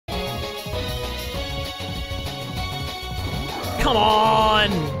Come on!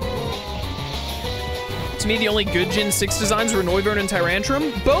 To me, the only good Gen 6 designs were Noivern and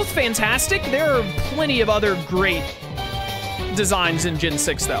Tyrantrum. Both fantastic. There are plenty of other great designs in Gen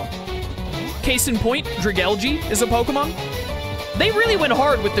 6, though. Case in point, Dragalge is a Pokemon. They really went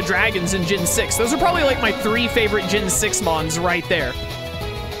hard with the dragons in Gen 6. Those are probably like my 3 favorite Gen 6 mons right there.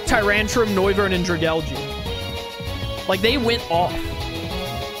 Tyrantrum, Noivern, and Dragalge. Like, they went off.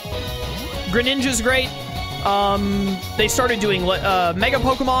 Greninja's great. They started doing Mega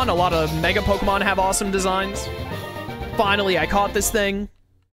Pokemon. A lot of Mega Pokemon have awesome designs. Finally, I caught this thing.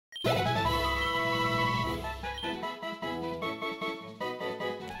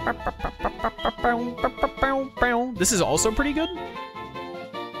 This is also pretty good.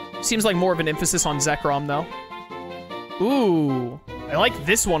 Seems like more of an emphasis on Zekrom, though. Ooh, I like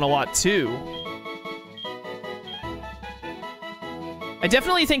this one a lot, too. I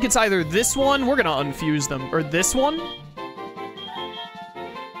definitely think it's either this one, we're gonna unfuse them, or this one.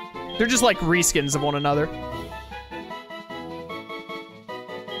 They're just like reskins of one another.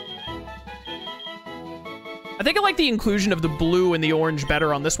 I think I like the inclusion of the blue and the orange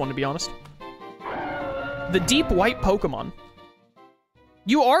better on this one, to be honest. The deep white Pokemon.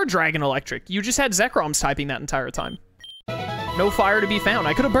 You are Dragon Electric. You just had Zekrom's typing that entire time. No fire to be found.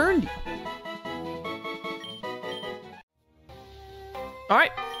 I could have burned you. All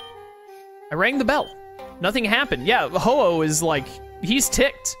right. I rang the bell. Nothing happened. Yeah, Ho-Oh is like, he's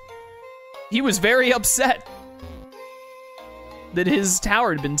ticked. He was very upset that his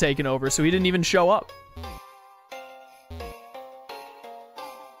tower had been taken over, so he didn't even show up.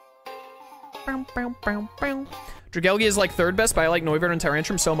 Dragalge is like 3rd best, but I like Noivern and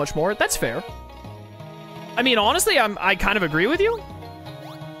Tyrantrum so much more. That's fair. I mean, honestly, I kind of agree with you.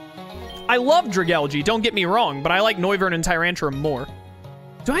 I love Dragalge, don't get me wrong, but I like Noivern and Tyrantrum more.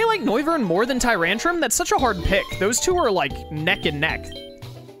 Do I like Noivern more than Tyrantrum? That's such a hard pick. Those two are like neck and neck.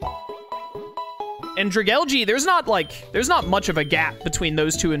 And Dragalge, there's not much of a gap between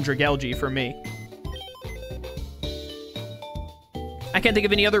those two and Dragalge for me. I can't think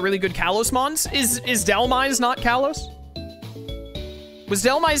of any other really good Kalos mons. Is Dhelmise not Kalos? Was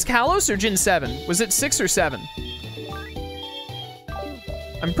Dhelmise Kalos or Gen 7? Was it 6 or 7?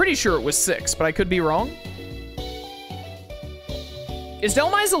 I'm pretty sure it was 6, but I could be wrong. Is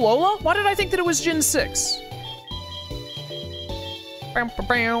Dhelmise Alola? Why did I think that it was Gen 6?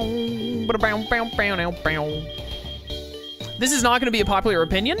 This is not going to be a popular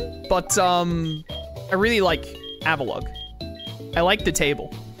opinion, but I really like Avalugg. I like the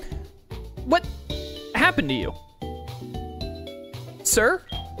table. What happened to you? Sir?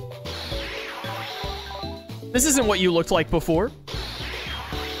 This isn't what you looked like before.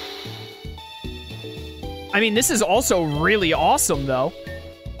 I mean, this is also really awesome, though.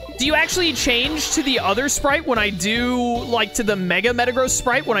 Do you actually change to the other sprite when I do, like, to the Mega Metagross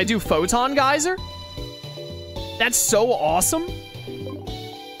sprite when I do Photon Geyser? That's so awesome.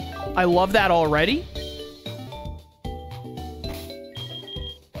 I love that already.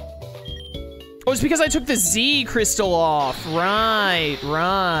 Oh, it's because I took the Z crystal off. Right,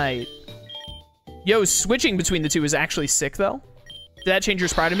 right. Yo, switching between the two is actually sick, though. Did that change your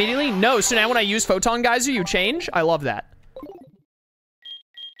sprite immediately? No, so now when I use Photon Geyser, you change? I love that.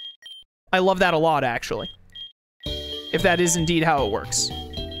 I love that a lot, actually. If that is indeed how it works.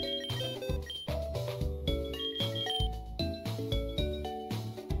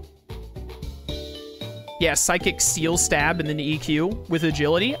 Yeah, Psychic Steel Stab and then EQ with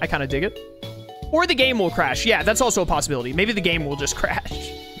agility. I kind of dig it. Or the game will crash. Yeah, that's also a possibility. Maybe the game will just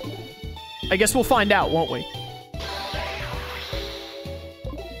crash. I guess we'll find out, won't we?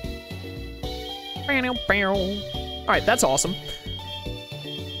 Alright, that's awesome.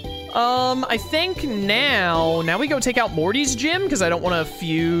 I think now we go take out Morty's gym, because I don't want to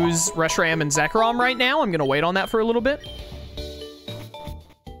fuse Reshiram and Zekrom right now. I'm going to wait on that for a little bit.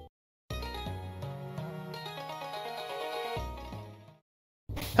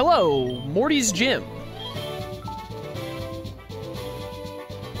 Hello, Morty's gym.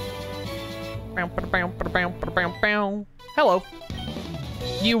 Hello.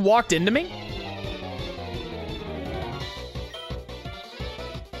 You walked into me?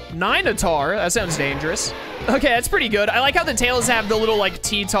 Ninotaur? That sounds dangerous. Okay, that's pretty good. I like how the tails have the little, like,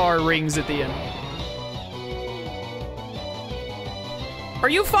 T-tar rings at the end. Are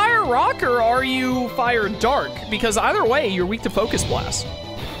you Fire Rock or are you Fire Dark? Because either way, you're weak to Focus Blast.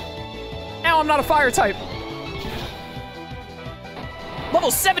 Now I'm not a fire type.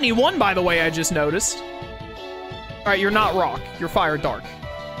 Level 71, by the way, I just noticed. All right, you're not Rock. You're Fire Dark.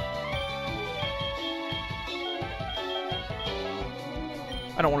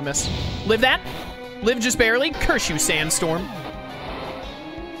 I don't want to miss. Live that. Live just barely. Curse you, Sandstorm.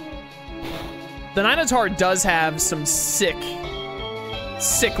 The Ninotaur does have some sick,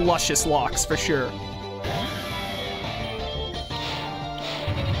 luscious locks for sure.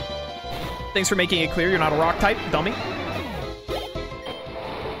 Thanks for making it clear you're not a rock type, dummy.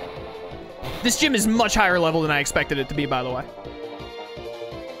 This gym is much higher level than I expected it to be, by the way.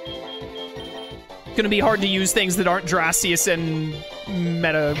 It's gonna be hard to use things that aren't Dracius and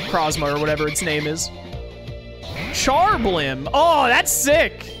Metacrozma or whatever its name is. Charblim. Oh, that's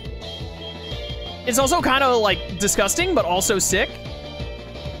sick. It's also kind of like disgusting, but also sick.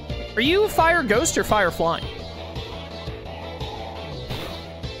 Are you Fire Ghost or Fire Flying?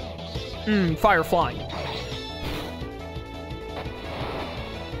 Fire Flying.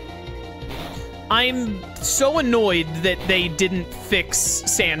 I'm so annoyed that they didn't fix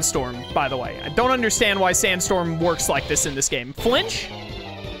Sandstorm, by the way. I don't understand why Sandstorm works like this in this game. Flinch?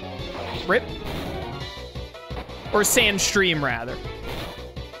 Rip? Or Sandstream, rather.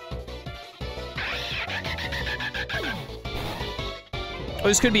 Oh,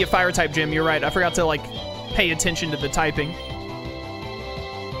 this could be a fire-type gym. You're right. I forgot to, like, pay attention to the typing.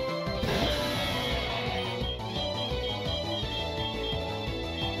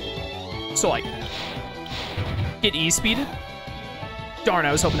 So, like, get E-speeded? Darn,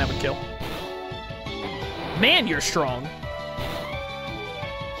 I was hoping that would kill. Man, you're strong.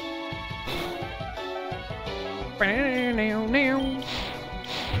 I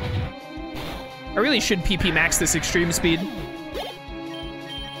really should PP max this extreme speed.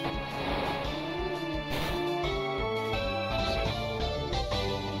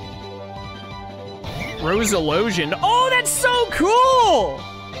 Rosalosian. Oh, that's so cool!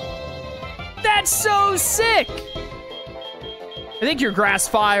 That's so sick! I think you're Grass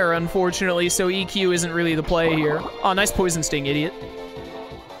Fire, unfortunately, so EQ isn't really the play here. Oh, nice Poison Sting, idiot.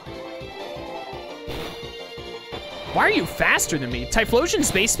 Why are you faster than me?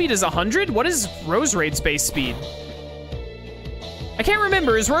 Typhlosion's base speed is 100? What is Roserade's base speed? I can't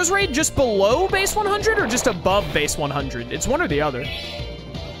remember. Is Roserade just below base 100 or just above base 100? It's one or the other.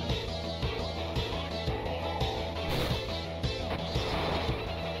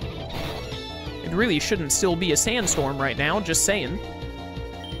 It really shouldn't still be a Sandstorm right now, just saying.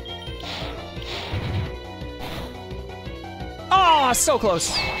 Oh, so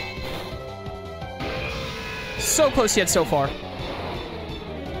close. So close yet so far.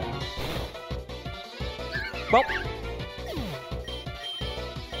 Well.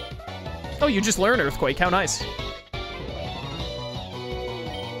 Oh, you just learned Earthquake. How nice.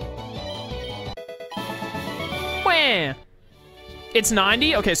 Wah! It's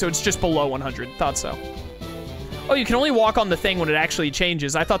 90? Okay, so it's just below 100. Thought so. Oh, you can only walk on the thing when it actually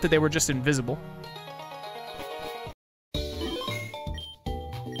changes. I thought that they were just invisible.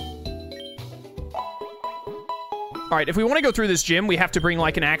 All right, if we want to go through this gym, we have to bring,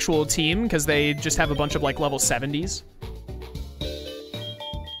 like, an actual team, because they just have a bunch of, like, level 70s.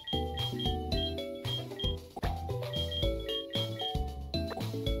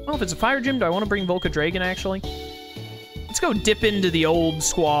 Well, if it's a fire gym, do I want to bring Volcadragon, actually? Let's go dip into the old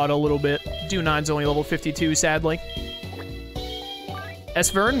squad a little bit. Do9's only level 52, sadly.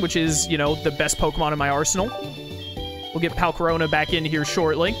 Esvern, which is, you know, the best Pokemon in my arsenal. We'll get Palcorona back in here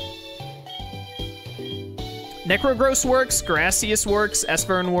shortly. Necrogross works, Gracias works,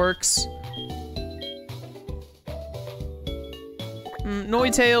 Esvern works.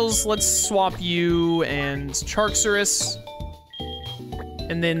 Noitails, let's swap you and Charxurus.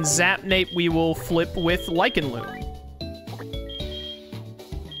 And then Zapnape we will flip with Lycanloom.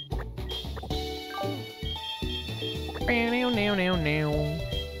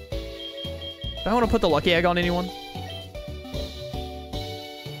 Do I want to put the Lucky Egg on anyone?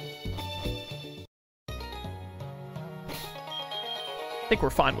 I think we're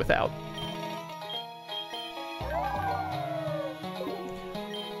fine without.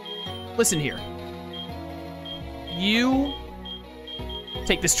 Listen here. You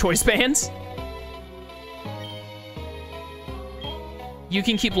take this choice band. You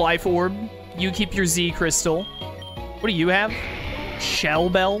can keep Life Orb. You keep your Z Crystal. What do you have? Shell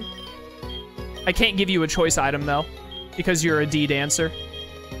Bell? I can't give you a choice item, though, because you're a D dancer.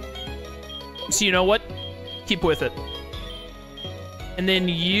 So you know what? Keep with it. And then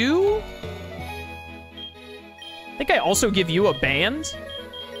you... I think I also give you a band.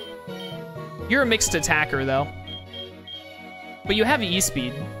 You're a mixed attacker, though. But you have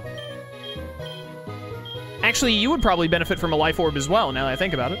E-Speed. Actually, you would probably benefit from a Life Orb as well, now that I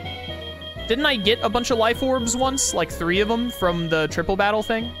think about it. Didn't I get a bunch of Life Orbs once? Like 3 of them from the triple battle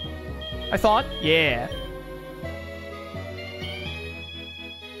thing? I thought? Yeah.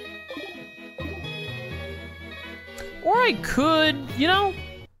 Or I could, you know...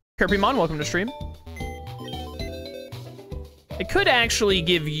 Kirpymon, welcome to stream. I could actually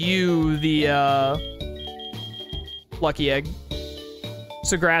give you the lucky egg.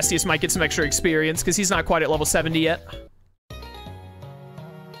 So Gracias might get some extra experience because he's not quite at level 70 yet.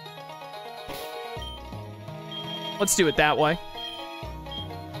 Let's do it that way.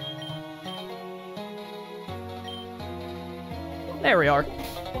 There we are.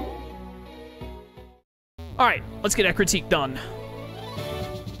 All right, let's get Ecruteak done.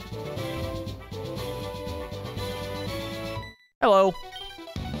 Hello.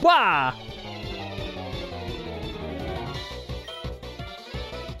 Wah!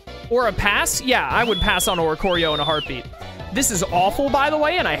 Or a pass? Yeah, I would pass on Oricorio in a heartbeat. This is awful, by the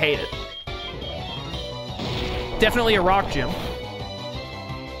way, and I hate it. Definitely a rock gym.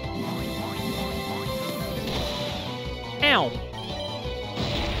 Ow.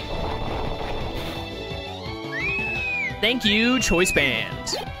 Thank you, choice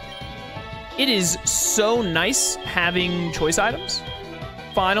bands. It is so nice having choice items.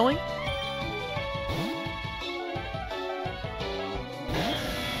 Finally.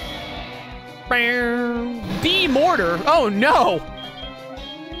 B mortar. Oh no.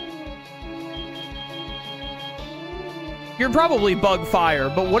 You're probably bug fire,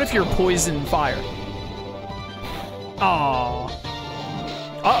 but what if you're poison fire? Aww.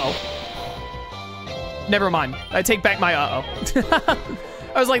 Uh-oh. Never mind. I take back my uh-oh.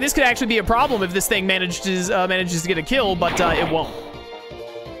 I was like, this could actually be a problem if this thing manages to get a kill, but it won't.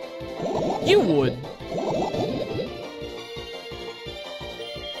 You would.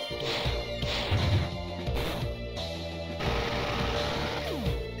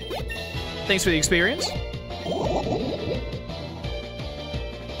 Thanks for the experience.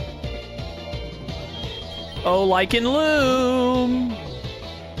 Oh, like in Loom.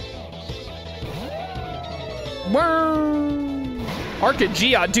 Arca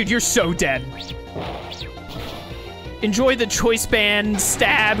Geode, dude, you're so dead. Enjoy the choice band,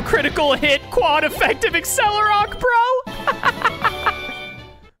 stab, critical hit, quad effective Accelerock, bro.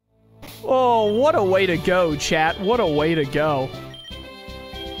 Oh, what a way to go, chat. What a way to go.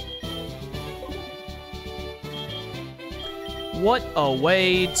 What a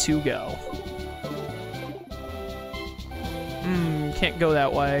way to go. Can't go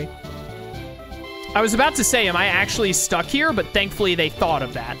that way. I was about to say, am I actually stuck here? But thankfully they thought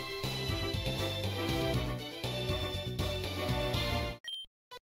of that.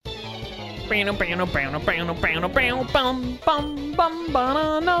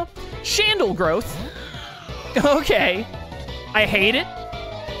 Chandel growth. Okay. I hate it.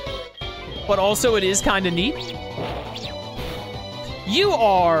 But also it is kind of neat. You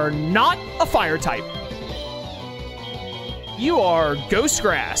are not a fire type. You are Ghost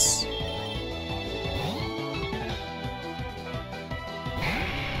Grass.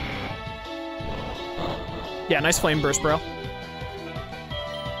 Yeah, nice flame burst, bro.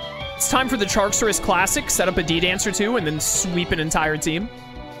 It's time for the Charxorus Classic. Set up a D-Dance or two and then sweep an entire team.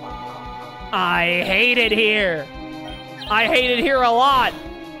 I hate it here. I hate it here a lot.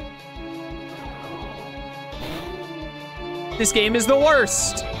 This game is the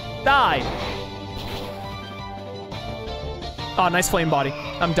worst. Die. Oh, nice flame body.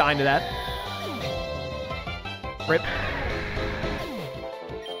 I'm dying to that. Rip.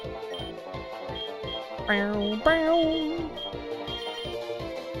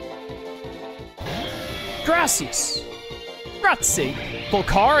 Gracias. Grazie.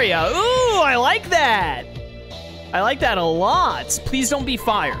 Volcaria. Ooh, I like that. I like that a lot. Please don't be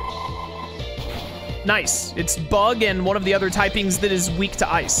fire. Nice. It's bug and one of the other typings that is weak to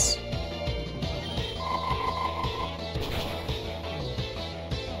ice.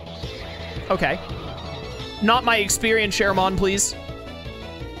 Okay. Not my experience, Sharamon, please.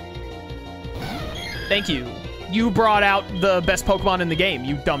 Thank you. You brought out the best Pokemon in the game,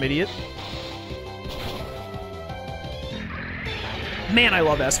 you dumb idiot. Man, I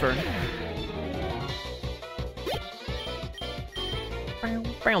love Esfern.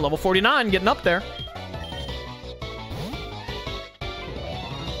 Level 49, getting up there.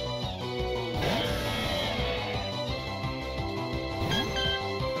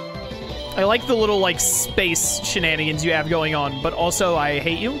 I like the little, like, space shenanigans you have going on, but also I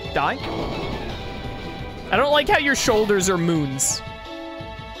hate you. Die. I don't like how your shoulders are moons.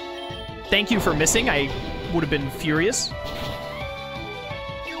 Thank you for missing. I would have been furious.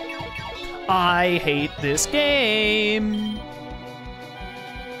 I hate this game.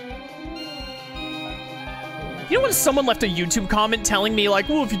 You know when someone left a YouTube comment telling me, like,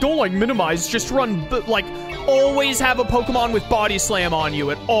 well, if you don't like Minimize, just run, like, always have a Pokemon with Body Slam on you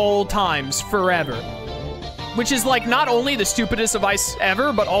at all times, forever. Which is, like, not only the stupidest device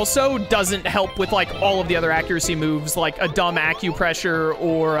ever, but also doesn't help with, like, all of the other accuracy moves, like a dumb acupressure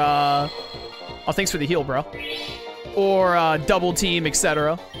or, oh, thanks for the heal, bro. Or, double team,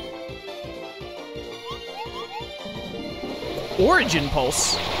 etc. Origin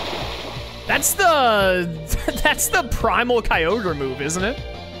Pulse. That's the... that's the primal Kyogre move, isn't it?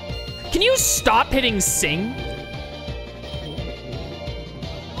 Can you stop hitting Sing?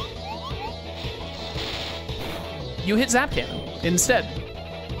 You hit Zap Cannon instead.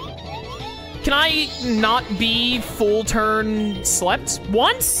 Can I not be full turn slept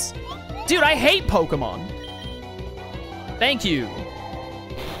once? Dude, I hate Pokemon. Thank you.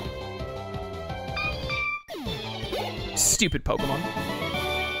 Stupid Pokemon.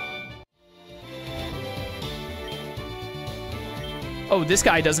 Oh, this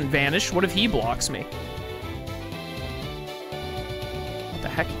guy doesn't vanish. What if he blocks me? What the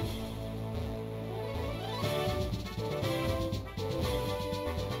heck?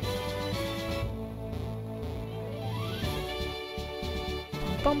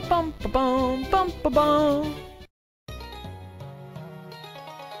 Bum bum ba bum bum ba bum.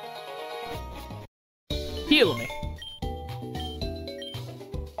 Heal me.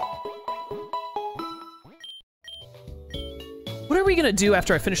 What are we gonna do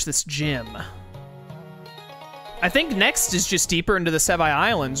after I finish this gym? I think next is just deeper into the Sevii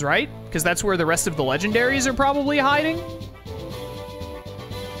Islands, right? Because that's where the rest of the legendaries are probably hiding.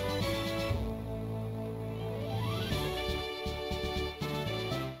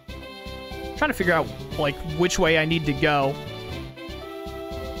 Trying to figure out, like, which way I need to go.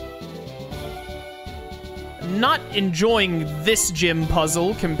 Not enjoying this gym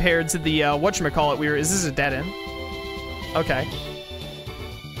puzzle compared to the, whatchamacallit, is this a dead end? Okay.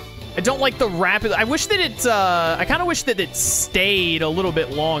 I don't like the rapid, I wish that it, I kind of wish that it stayed a little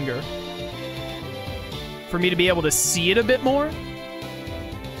bit longer. For me to be able to see it a bit more. I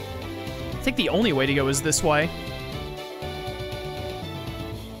think the only way to go is this way.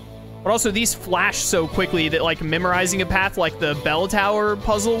 But also, these flash so quickly that, like, memorizing a path like the bell tower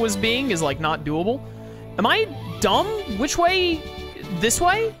puzzle was being is, like, not doable. Am I dumb? Which way? This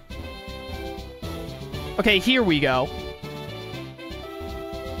way? Okay, here we go.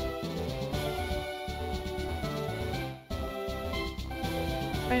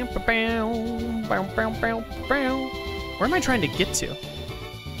 Where am I trying to get to?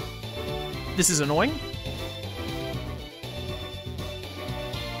 This is annoying.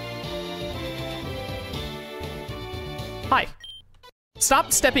 Hi.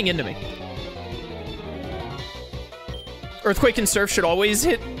 Stop stepping into me. Earthquake and Surf should always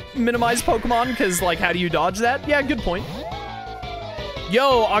hit minimize Pokemon, because, like, how do you dodge that? Yeah, good point.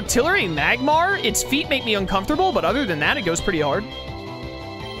 Yo, Octillery Magmar, its feet make me uncomfortable, but other than that, it goes pretty hard.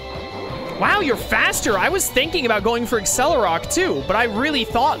 Wow, you're faster. I was thinking about going for Accelerock, too, but I really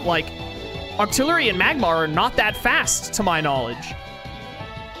thought, like, Octillery and Magmar are not that fast, to my knowledge.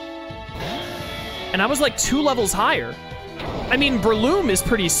 And I was, like, 2 levels higher. I mean, Breloom is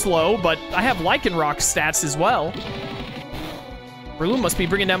pretty slow, but I have Lycanroc stats as well. Breloom must be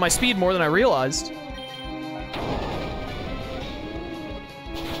bringing down my speed more than I realized.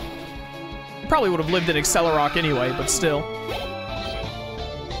 I probably would have lived in Accelerock anyway, but still.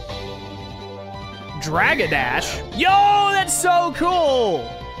 Dragadash? Yo, that's so cool!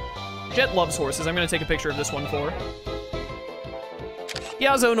 Jet loves horses. I'm gonna take a picture of this one for her.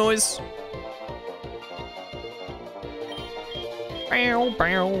 Yazoo noise.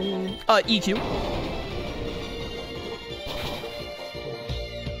 EQ.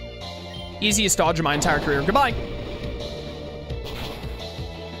 Easiest dodge of my entire career. Goodbye.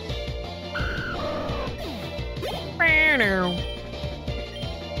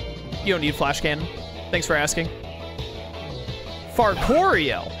 You don't need flash cannon. Thanks for asking.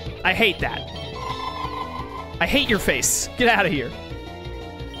 Farcorio. I hate that. I hate your face. Get out of here.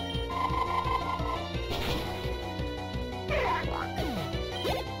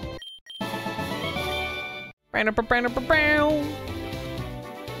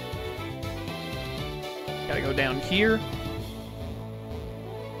 Gotta go down here.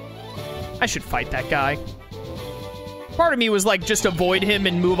 I should fight that guy. Part of me was like, just avoid him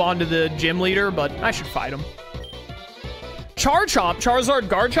and move on to the gym leader, but I should fight him. Charchomp, Charizard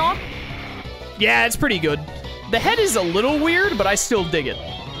Garchomp? Yeah, it's pretty good. The head is a little weird, but I still dig it.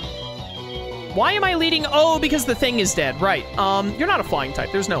 Why am I leading? Oh, because the thing is dead. Right. You're not a flying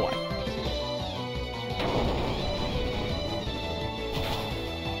type. There's no way.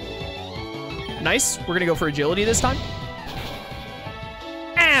 Nice. We're gonna go for agility this time.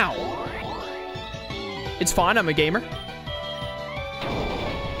 Ow! It's fine. I'm a gamer.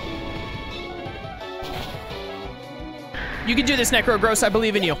 You can do this, Necro Gross. I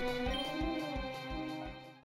believe in you.